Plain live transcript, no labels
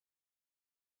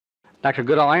Dr.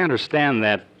 Goodall, I understand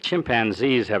that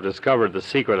chimpanzees have discovered the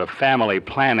secret of family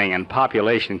planning and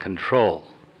population control.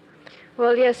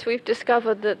 Well, yes, we've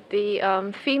discovered that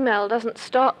the female doesn't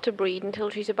start to breed until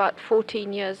she's about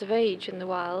 14 years of age in the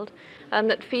wild, and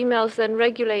that females then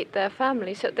regulate their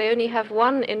family so that they only have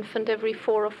one infant every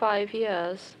 4 or 5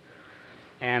 years.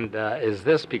 And is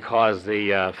this because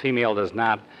the female does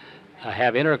not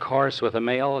have intercourse with a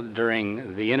male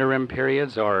during the interim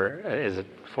periods, or is it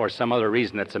for some other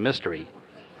reason that's a mystery?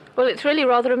 Well, it's really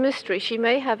rather a mystery. She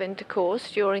may have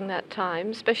intercourse during that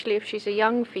time, especially if she's a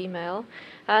young female,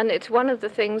 and it's one of the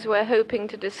things we're hoping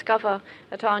to discover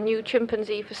at our new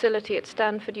chimpanzee facility at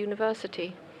Stanford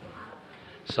University.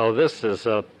 So this is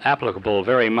applicable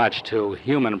very much to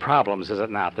human problems, is it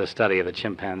not, this study of the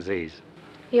chimpanzees?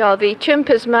 Yeah, the chimp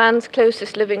is man's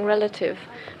closest living relative,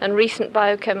 and recent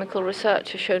biochemical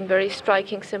research has shown very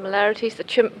striking similarities. The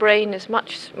chimp brain is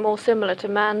much more similar to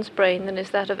man's brain than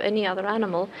is that of any other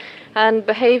animal, and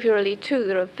behaviorally too,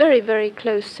 there are very, very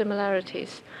close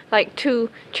similarities. Like two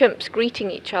chimps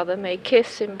greeting each other may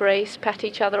kiss, embrace, pat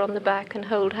each other on the back, and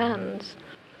hold hands.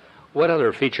 What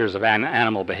other features of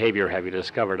animal behavior have you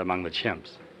discovered among the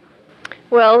chimps?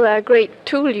 Well, they're great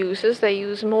tool users. They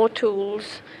use more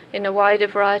tools in a wider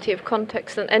variety of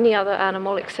contexts than any other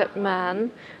animal except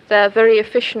man. They're very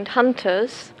efficient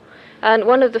hunters. And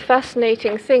one of the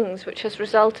fascinating things which has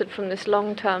resulted from this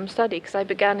long-term study, because I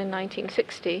began in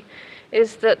 1960,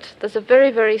 is that there's a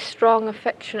very, very strong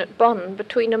affectionate bond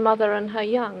between a mother and her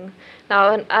young.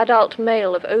 Now, an adult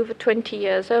male of over 20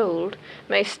 years old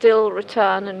may still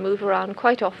return and move around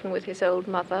quite often with his old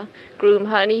mother, groom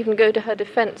her, and even go to her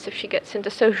defense if she gets into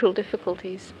social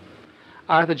difficulties.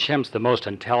 Are the chimps the most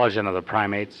intelligent of the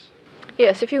primates?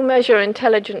 Yes, if you measure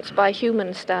intelligence by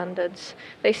human standards,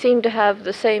 they seem to have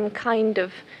the same kind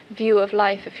of view of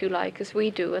life, if you like, as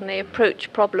we do, and they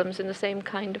approach problems in the same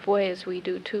kind of way as we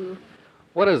do, too.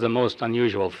 What is the most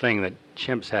unusual thing that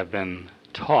chimps have been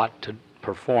taught to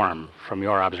perform from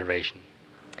your observation?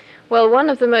 Well, one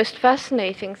of the most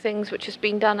fascinating things which has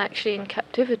been done actually in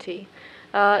captivity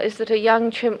is that a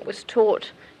young chimp was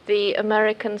taught the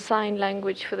American Sign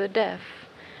Language for the deaf,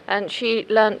 and she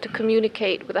learned to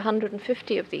communicate with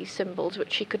 150 of these symbols,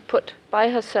 which she could put by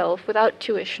herself without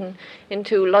tuition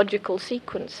into logical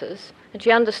sequences, and she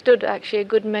understood actually a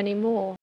good many more.